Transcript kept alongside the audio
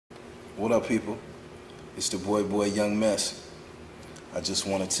What up, people? It's the BoyBoy Young Mess. I just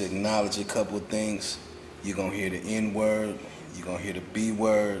wanted to acknowledge a couple of things. You're gonna hear the N word, you're gonna hear the B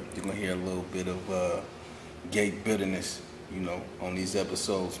word, you're gonna hear a little bit of gay bitterness, you know, on these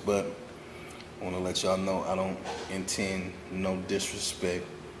episodes. But I want to let y'all know I don't intend no disrespect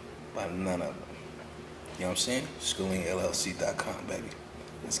by none of them. You know what I'm saying? ScalenLLC.com, baby.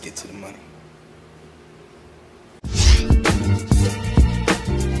 Let's get to the money.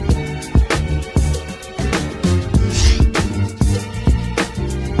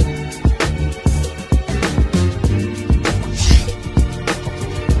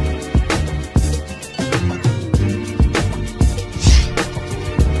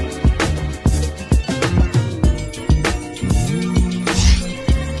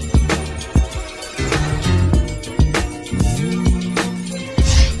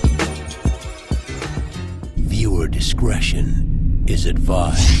 Discretion is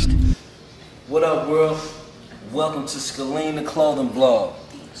advised. What up, world? Welcome to Scalen the Clothing Blog,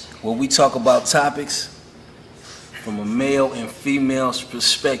 where we talk about topics from a male and female's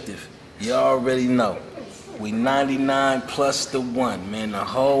perspective. You already know. We 99 plus the one, man, the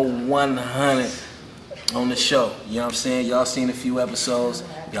whole 100 on the show. You know what I'm saying? Y'all seen a few episodes.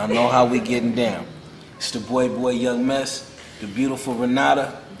 Y'all know how we getting down. It's the BoyBoy Young Mess, the beautiful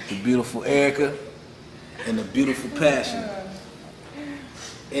Renata, the beautiful Erica, and the beautiful Passion.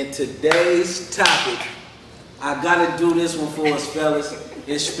 And today's topic, I gotta do this one for us, fellas.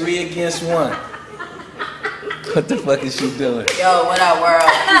 It's 3 against 1. What the fuck is she doing? Yo, what up,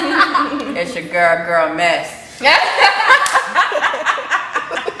 world? It's your girl Mess.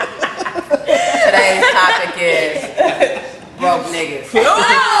 Today's topic is broke niggas.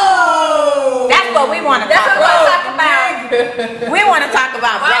 Oh! That's what we want to talk about. We want to talk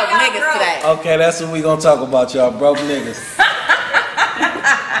about broke niggas today. Okay, that's what we gonna talk about, y'all. Broke niggas.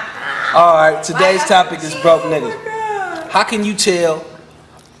 Alright, today's topic is broke niggas. How can you tell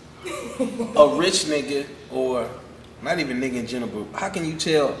a rich nigga, or not even nigga in general, but how can you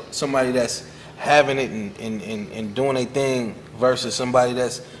tell somebody that's having it and doing a thing versus somebody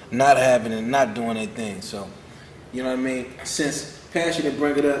that's not having it and not doing a thing? So, you know what I mean? Since Passion to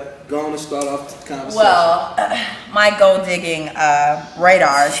bring it up, go on and start off the conversation. Well, my gold digging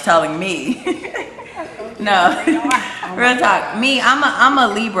radar is telling me. No, real talk. Me, I'm a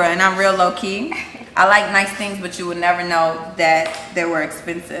Libra and I'm real low key. I like nice things, but you would never know that they were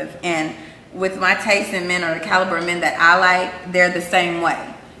expensive. And with my taste in men, or the caliber of men that I like, they're the same way.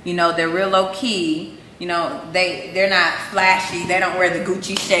 You know, they're real low key. You know, they're not flashy. They don't wear the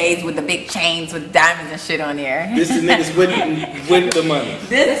Gucci shades with the big chains with diamonds and shit on there. This is the niggas with the money.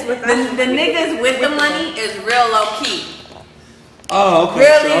 The niggas with the money is real low key. Oh, okay.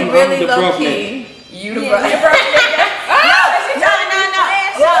 Really, so really the low broke key. nigga. You the broke nigga.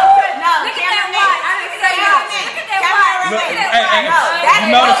 You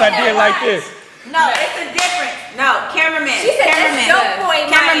notice I did like this. No, it's a difference. No, cameraman. She said that's your point.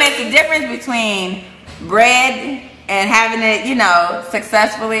 Cameraman's the difference between bread and having it, you know,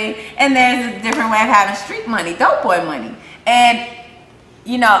 successfully, and there's a different way of having street money, dope boy money. And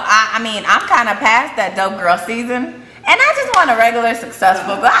you know, I mean, I'm kind of past that dope girl season, and I just want a regular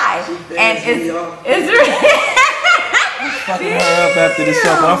successful guy. And it's really fucking her up after the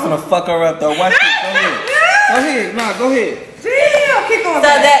show, but I'm finna fuck her up though. Watch it. Go ahead. Go ahead. Nah, go ahead. Damn, keep going.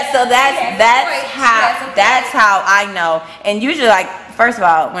 That's how I know. And usually, like, first of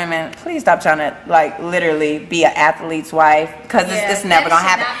all, women, please stop trying to like literally be an athlete's wife, because it's never gonna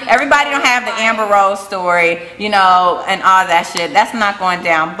happen. Everybody don't have the Amber Rose story, you know, and all that shit. That's not going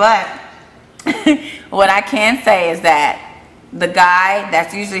down. But what I can say is that the guy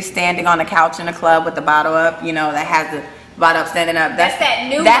that's usually standing on the couch in the club with the bottle up, you know, that has the bottle up, standing up. That's that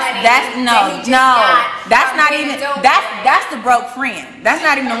new money. That's the broke friend. That's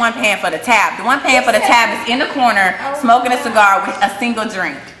not even the one paying for the tab. The one paying for the tab is in the corner smoking a cigar with a single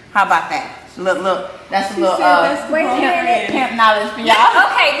drink. How about that? Look, that's a little pimp knowledge for y'all.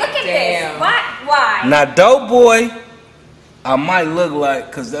 Okay, look at this. Why? Now, dope boy, I might look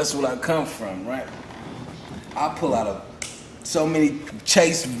like, cause that's what I come from, right? I pull out so many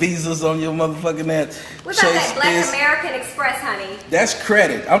Chase visas on your motherfucking ass. What about that Black American Express, honey? That's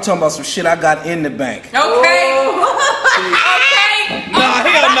credit. I'm talking about some shit I got in the bank. Okay. Okay. Nah,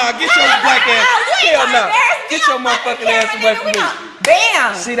 hell nah. Get your black ass. Hell nah. Get your motherfucking ass away from me.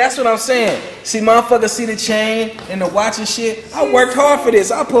 Bam. See, that's what I'm saying. See, motherfuckers see the chain and the watch and shit. I worked hard for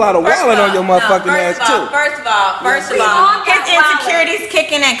this. I pull out a wallet on your motherfucking ass too. First of all, his insecurities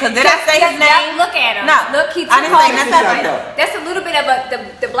kicking in. Cause did I say his name? Look at him. No, look, he I didn't say nothing. That's a little bit of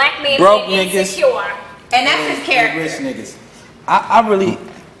the black man broke being niggas, insecure, and that's his character. Rich niggas. I really,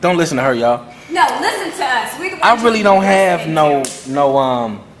 Don't listen to her, y'all. No, listen to us. We the ones I really you don't listening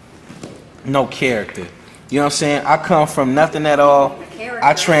have to. no character. You know what I'm saying? I come from nothing at all.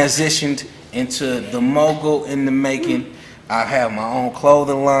 I transitioned into the mogul in the making. I have my own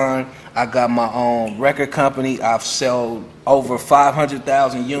clothing line. I got my own record company. I've sold over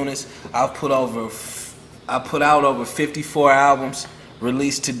 500,000 units. I put out over 54 albums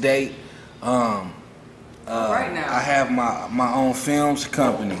released to date. Right now. I have my own films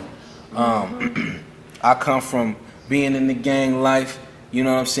company. I come from being in the gang life, you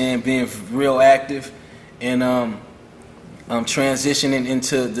know what I'm saying, being real active, and I'm transitioning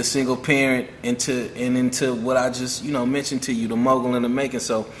into the single parent, into what I just, you know, mentioned to you, the mogul in the making.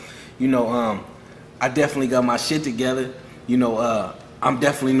 So, you know, I definitely got my shit together. You know, I'm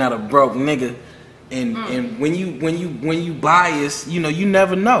definitely not a broke nigga. And when you bias, you know, you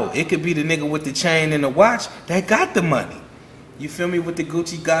never know. It could be the nigga with the chain and the watch that got the money. You feel me? With the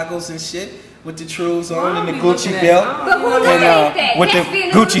Gucci goggles and shit, with the trues on and the Gucci belt, But who doesn't think that? with the Yes,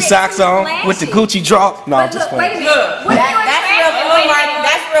 being a Gucci little socks bit on, flashy. with the Gucci draw. No, I'm But just look, wait a playing. minute. What are you That's real attracting? flea market.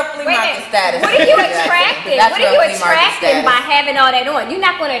 That's real flea Wait a market minute. status. What are you attracting? That's What are real you flea market attracting status. by having all that on? You're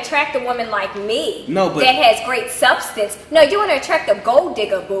not going to attract a woman like me No, but- that has great substance. No, you want to attract a gold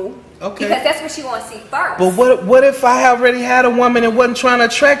digger, boo. Okay. Because that's what you want to see first. But what if I already had a woman and wasn't trying to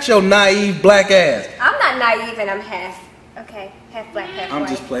attract your naive black ass? I'm not naive and I'm half black, half I'm white.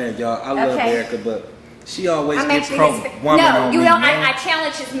 just playing, y'all. I love Okay. Erica, but she always I'm gets actually pro his woman No, on you me, don't. man. I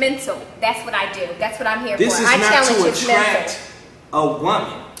challenge his mental. That's what I do. That's what I'm here This for. is I not challenge to his attract mental. a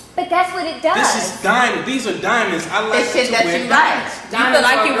woman. But that's what it does. This is diamond. These are diamonds. I like The shit to that wear you like. diamonds. You feel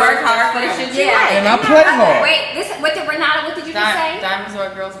like you work hard for the shit you Yeah. like. And I play hard. Wait, what did Renata? What did you just say? Diamonds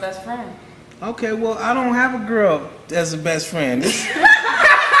are a girl's best friend. Okay, well, I don't have a girl as a best friend. This,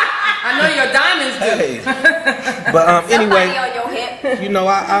 I know your diamonds do. hey. But Somebody anyway, on your hip. you know,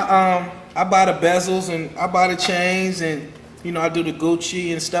 I buy the bezels and I buy the chains and, you know, I do the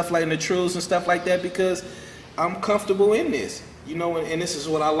Gucci and stuff like the trues and stuff like that because I'm comfortable in this, you know, and this is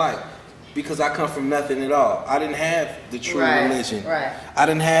what I like because I come from nothing at all. I didn't have the true religion. Right. I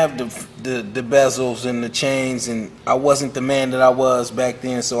didn't have the bezels and the chains, and I wasn't the man that I was back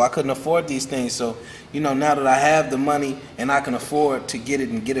then, so I couldn't afford these things. So, you know, now that I have the money and I can afford to get it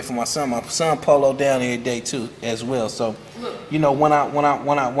and get it for my son polo down every day too as well. So, you know, when I'm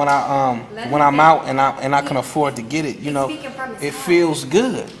out and I can afford to get it, you know, it feels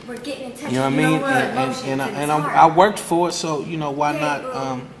good. We're getting in touch. You know what I mean? And I worked for it, so you know why not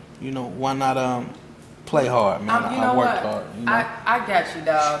play hard, man. You know I worked what? hard. You know? I got you,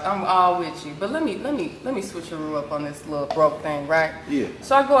 dog. I'm all with you. But let me switch your up on this little broke thing, right? Yeah.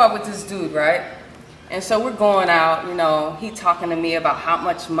 So I go out with this dude, right? And so we're going out, you know, he talking to me about how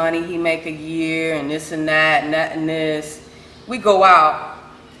much money he make a year and this and that and that and this. We go out.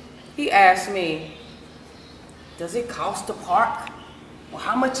 He asked me, does it cost to park? Well,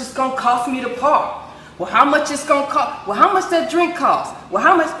 how much it's gonna cost me to park? Well, how much it's gonna cost? Well, how much that drink cost? Well,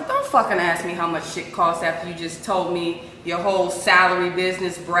 how much? Don't fucking ask me how much shit costs after you just told me your whole salary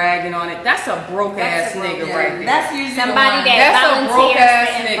business bragging on it. That's a broke ass nigga right there. That's usually somebody that That's a broke volunteers ass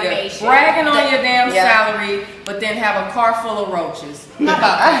for nigga information. bragging on your damn Yeah. salary, but then have a car full of roaches. How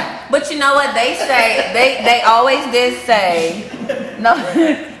about that? But you know what they say? They always did say no.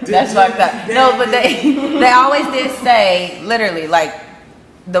 That's fucked up. No, but they always did say literally like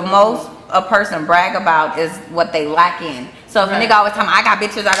the most a person brag about is what they lack in. So if a nigga always tell me I got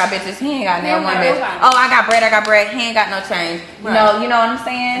bitches, he ain't got no one bitch. Oh, I got bread, he ain't got no change. You know what I'm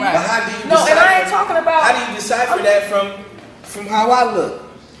saying? Right. But how do you No, decipher, and I ain't talking about. how do you decipher that from how I look?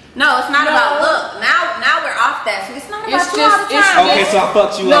 No, it's not about look. Now we're off that. So it's not about It's you all the just- time. Okay, so I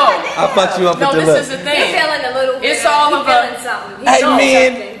fucked you No. up. I fucked you up No, with the this look. is the He's thing. feeling a little. It's all he's of a- feeling something. He's Hey, feeling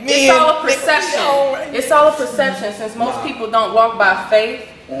man, something. It's all a perception. It's all a perception. Since most people don't walk by faith,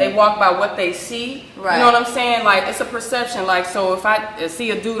 they walk by what they see. Right. You know what I'm saying? Like, it's a perception. Like, so if I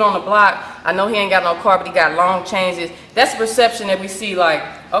see a dude on the block, I know he ain't got no car, but he got long chains. That's a perception that we see. Like,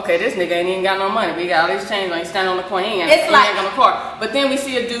 okay, this nigga ain't even got no money. We got all these chains on. He's standing on the corner. He ain't got no car. But then we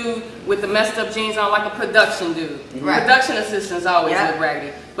see a dude with the messed up jeans on, like a production dude. Right. Production assistants always look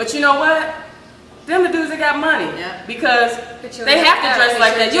raggedy. But you know what? Them the dudes that got money. Yeah. Because you're they have to not- dress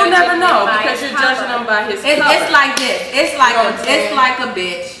like that. you're You'll never judging know him by because his you're judging cover. them by his It's cover. like this. It's like You know what I'm saying? it's like a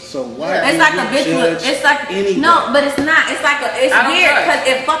bitch. So why? It's do like you a bitch. judge It's like anybody? no, but it's not. It's like it's I don't weird judge. because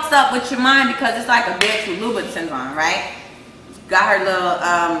it fucks up with your mind because it's like a bitch with Louboutins on, right? Got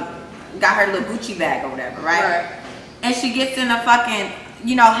her little Gucci bag or whatever, right? And she gets in a fucking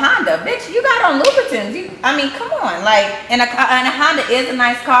Honda, bitch. You got on Louboutins. I mean, come on, like, and a Honda is a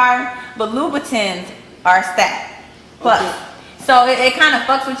nice car, but Louboutins are stacked. Plus, So it kind of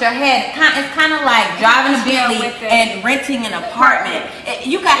fucks with your head. It's kind of like driving a Bentley and renting an apartment.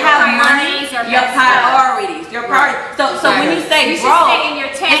 You can have money, your priorities. So when you say broke,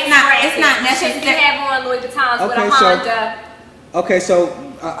 it's not necessary. You have on Louis Vuittons with a Honda. Okay, so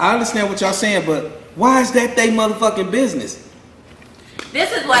I understand what y'all saying, but why is that they motherfucking business?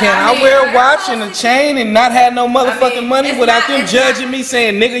 This is what Can I wear a watch and a chain and not have no motherfucking money without them judging me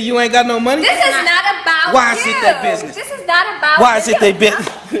saying, nigga, you ain't got no money? This is not about Why is it their business? This is not about Why is it their business?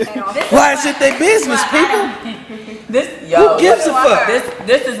 Why is it their business, people? Who gives a fuck?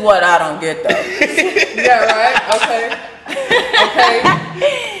 This is what I don't get though. Yeah, right? Okay.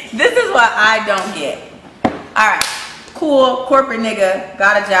 Okay. This is what I don't get. Alright. Cool, corporate nigga,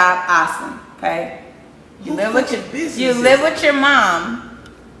 got a job, awesome. Okay. You live with your mom,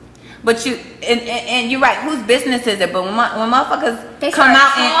 but and you're right. Whose business is it? But when motherfuckers come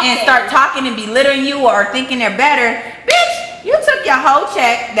out and start talking and belittling you or thinking they're better, bitch, you took your whole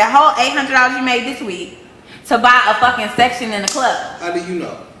check, that whole $800 you made this week, to buy a fucking section in the club. How do you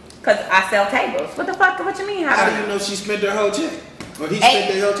know? Cause I sell tables. What the fuck? What you mean? How do you know she spent her whole check? Or he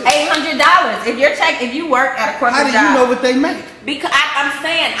spent their whole check? $800. If you work at a corporate job. How do you know what they make? Because I'm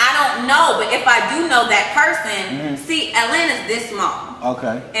saying I don't know, but if I do know that person, see, Atlanta's this small.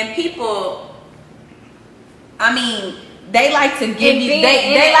 Okay. And people, I mean, they like to give you,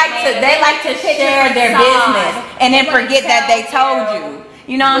 they like to share their business and then forget that they told you.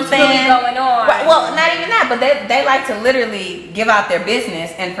 You know what I'm saying? What's really going on? Right, well, not even that, but they like to literally give out their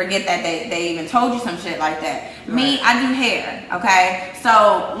business and forget that they even told you some shit like that. Right. Me, I do hair, okay?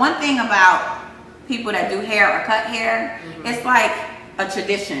 So one thing about people that do hair or cut hair, it's like a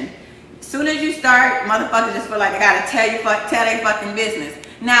tradition. As soon as you start, motherfuckers just feel like they gotta tell their fucking business.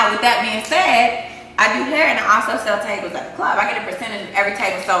 Now, with that being said, I do hair and I also sell tables at the club. I get a percentage of every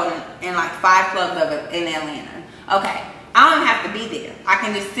table sold in like 5 clubs of it in Atlanta. Okay. I don't have to be there. I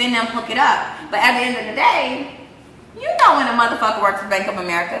can just send them, hook it up. But at the end of the day, you know when a motherfucker works for Bank of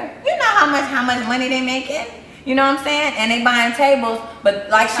America, you know how much money they making. You know what I'm saying? And they buying tables. But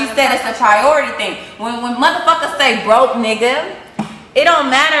like she said, it's a priority thing. When motherfuckers say broke nigga, it don't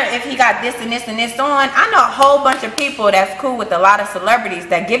matter if he got this and this and this on. I know a whole bunch of people that's cool with a lot of celebrities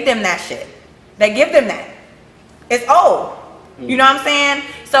that give them that shit. They give them that. It's old. You know what I'm saying?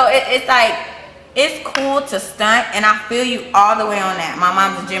 So it's like, it's cool to stunt, and I feel you all the way on that. My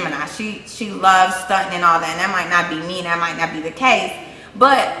mom's a Gemini. She loves stunting and all that, and that might not be me, that might not be the case.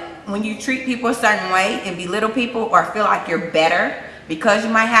 But when you treat people a certain way and belittle people or feel like you're better because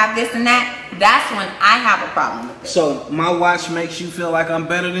you might have this and that, that's when I have a problem with it. So my watch makes you feel like I'm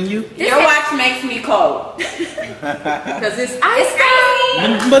better than you? Your watch makes me cold. Because it's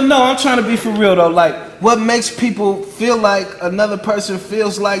ice. But no, I'm trying to be for real though. Like, what makes people feel like another person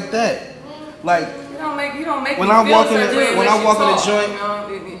feels like that? Like, You don't make when me I feel walk in certain way when I unless walk you in the talk, joint.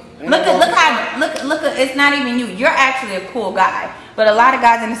 you know? Look, it's not even you. You're actually a cool guy. But a lot of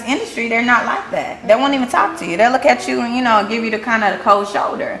guys in this industry, they're not like that. They won't even talk to you. They'll look at you and, you know, give you the kind of the cold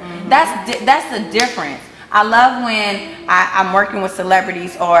shoulder. That's the difference. I love when I'm working with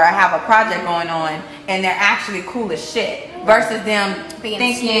celebrities or I have a project going on and they're actually cool as shit versus them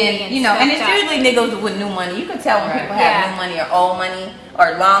thinking, you know, and it's usually niggas with new money. You can tell when people have new money or old money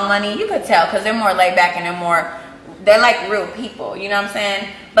or long money. You can tell because they're more laid back and they're like real people. You know what I'm saying?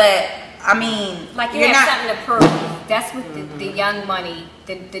 But I mean, like you have something to prove. That's what the young money,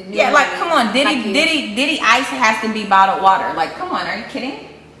 the new money. Like come on, Diddy Ice has to be bottled water. Like come on, are you kidding?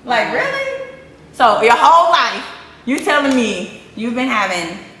 Like really? So your whole life, you telling me you've been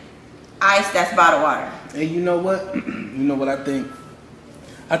having ice that's bottled water? And you know what? You know what I think?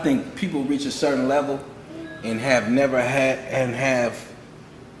 I think people reach a certain level and have never had.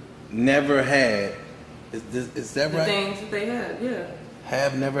 Is that right? The things that they had, yeah.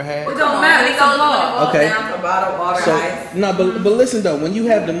 Have never had. It don't matter. It goes Okay. down to bottled water, ice. No, but listen though, when you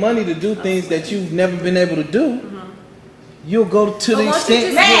have the money to do things that you've never been able to do, you'll go to the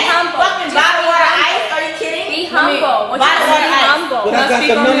extent. Fucking bottled water ice? Are you kidding? Be humble. Bottled water ice. But I got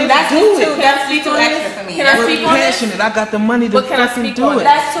the money to do it. That's too extra for me. Can I speak on this? Passionate. I got the money to fucking do it.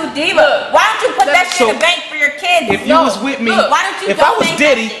 That's too deep. Why don't you put that shit in the bank for your kids? If you was with me, why don't you if I was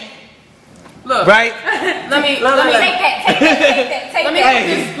Diddy, Look, right? let me Take that.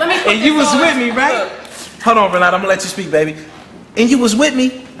 let me put And you this was on. with me, right? Look. Hold on, Renata, I'm gonna let you speak, baby. And you was with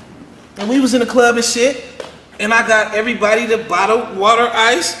me, and we was in the club and shit, and I got everybody to bottle water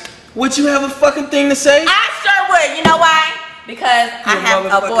ice. Would you have a fucking thing to say? I sure would. You know why? because I have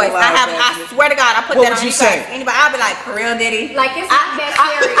a voice. I swear to God, I put that on you guys. Anybody, I'll be like, for real, Diddy? Like, it's that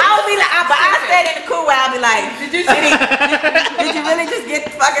serious. I'll be like, but I said it in a cool way. I'll be like, did you really just get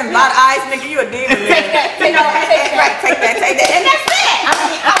fucking a lot of ice, nigga? You a demon. Take that. Take that. And that's it. I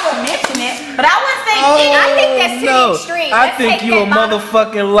mean, I would mention it, but I wouldn't say shit. I think that's too extreme. I think you a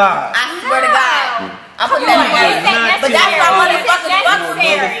motherfucking lie. I swear to God. I put that on you. But that's why motherfuckers fuck.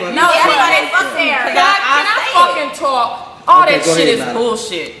 No, that's why they fuck there. Can I fucking talk? All that shit is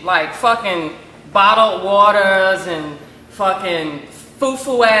bullshit. Like fucking bottled waters and fucking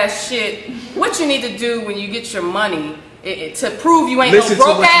foo-foo ass shit. What you need to do when you get your money to prove you ain't no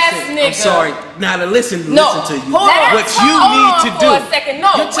broke ass nigga. I'm sorry. Now to listen to you. Hold on. What you need to do. For a second. No,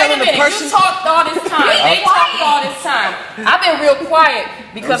 wait a minute. You talked all this time. They talked all this time. I've been real quiet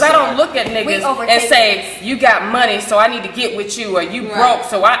because I don't look at niggas and say, you got money, so I need to get with you, or you broke,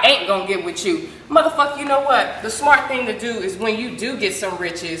 so I ain't gonna get with you. Motherfucker, you know what? The smart thing to do is when you do get some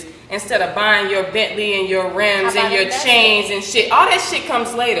riches, instead of buying your Bentley and your rims and your chains and shit, all that shit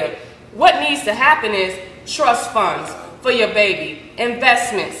comes later. What needs to happen is trust funds for your baby,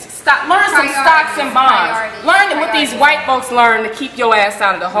 investments. Learn some stocks and bonds. Learn what these white folks learn to keep your ass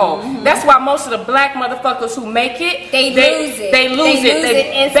out of the hole. That's why most of the black motherfuckers who make it, they lose it.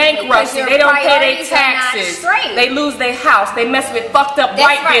 They bankruptcy. They don't pay their taxes. They lose their house. They mess with fucked up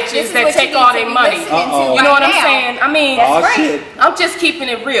white bitches that take all their money. You know what I'm saying? I mean, I'm just keeping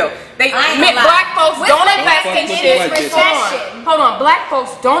it real. Black folks don't invest in shit. Hold on. Black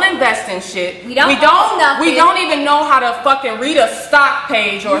folks don't invest in shit. We don't even know how to fucking read a stock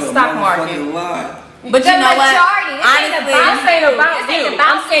page or a stock market. But you know what? I'm saying about you.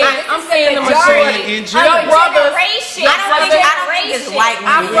 I'm saying the majority. Your brothers. I don't think it's white.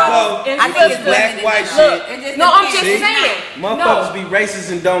 I think it's black, white shit. No, I'm just saying. Motherfuckers be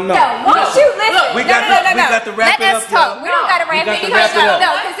racist and don't know. Won't you listen? We got to wrap it up. Let us talk. We don't got to wrap it up.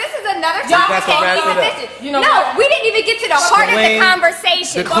 No, because this is another topic. No, we didn't even get to the heart of the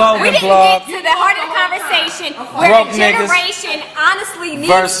conversation. We didn't get to the heart of the conversation where the generation honestly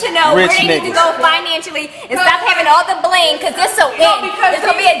needs to know where they need to go financially and stop having all the blame, because this will end. There's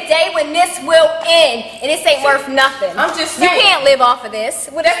going to be a day when this will end and this ain't worth nothing. I'm just saying. You can't live off of this.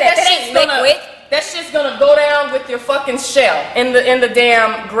 What is that? That ain't liquid. That shit's gonna go down with your fucking shell in the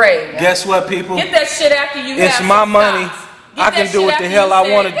damn grave. Guess what, people? Get that shit after you have It's my money. I can do what the hell I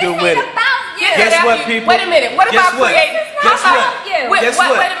want to do with it. Guess what, people? Wait a minute. What about creating? Guess what? Guess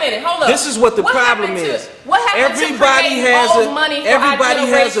what? Wait a minute. Hold up. This is what the problem is. Everybody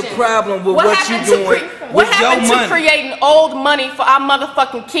has a problem with what you're doing with your money. What happened to creating old money for our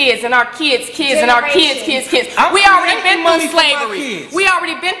motherfucking kids and our kids' and our kids'? We already been through slavery. We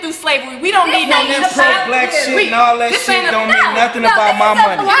already been through slavery. We don't need no pro-black shit and all that shit. Don't mean nothing about my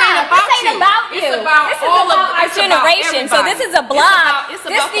money. This ain't about you. This is about our generation. So this is a blog. This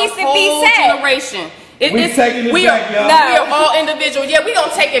needs to be said. We taking it back, y'all. We are all individual. Yeah, we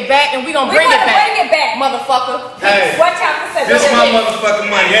gonna take it back and we gonna bring it back. Motherfucker. Hey, watch out for this is my motherfucking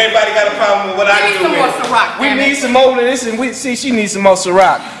money. Everybody got a problem with what I do with it. We need some more of this, and she needs some more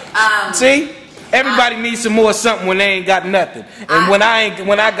Ciroc. See? Everybody needs some more something when they ain't got nothing. And when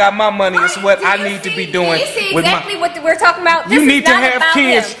I got my money, it's what I need to be doing. You see exactly what we're talking about? You need to have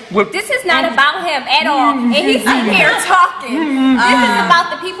kids. This is not about him at all. And he's sitting here talking. This is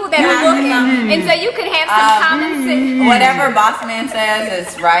about the people that are looking. And so you can have some common sense. Whatever boss man says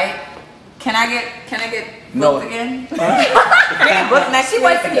is right. Can I get booked again? Can I get booked next week? She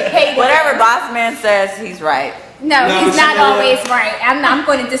wants to get paid. Whatever boss man says, he's right. No, he's not always right. I'm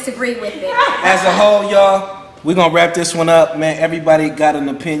going to disagree with it. As a whole, y'all, we're going to wrap this one up, man. Everybody got an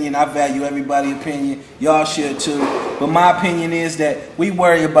opinion. I value everybody's opinion. Y'all should too. But my opinion is that we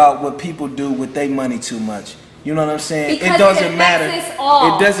worry about what people do with their money too much. You know what I'm saying? Because it doesn't matter. It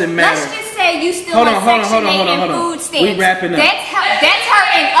doesn't matter. Let's just say you still want Section 8 and food stamps. We wrapping up. That's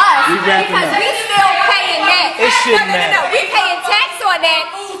hurting us because we still paying that. It shouldn't matter. We paying tax on that,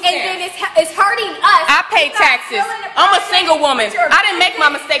 and then it's hurting us. I pay taxes. I'm a single woman. I didn't make my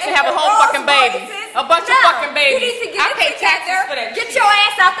mistakes and have a whole fucking baby. A bunch of fucking babies. I pay taxes for that. Get your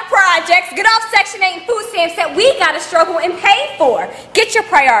ass out the projects. Get off Section 8 and food stamps that we gotta struggle and pay for. Get your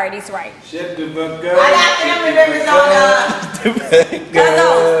priorities right. I got family members on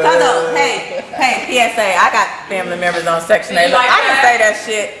Cuzzo. Hey, PSA. I got family members on Section 8. Look, I can say that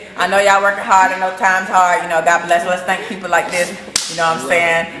shit. I know y'all working hard. I know time's hard. You know, God bless. Let's thank people like this. You know what I'm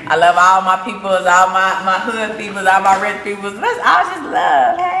saying? I love all my peoples, all my hood peoples, all my rich peoples. Let's all just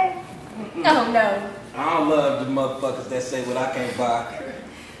love, hey? Oh, no. I don't love the motherfuckers that say what I can't buy.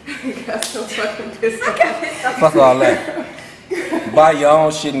 Got so fucking pissed off. Fuck all that. Buy your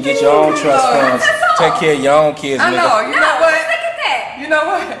own shit and get your own trust funds. Take care of your own kids, nigga. I know. You know what? know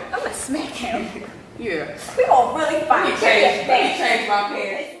what? I'm gonna smack him. Yeah. We gonna really fight. Let me change my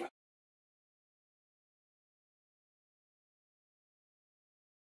pants.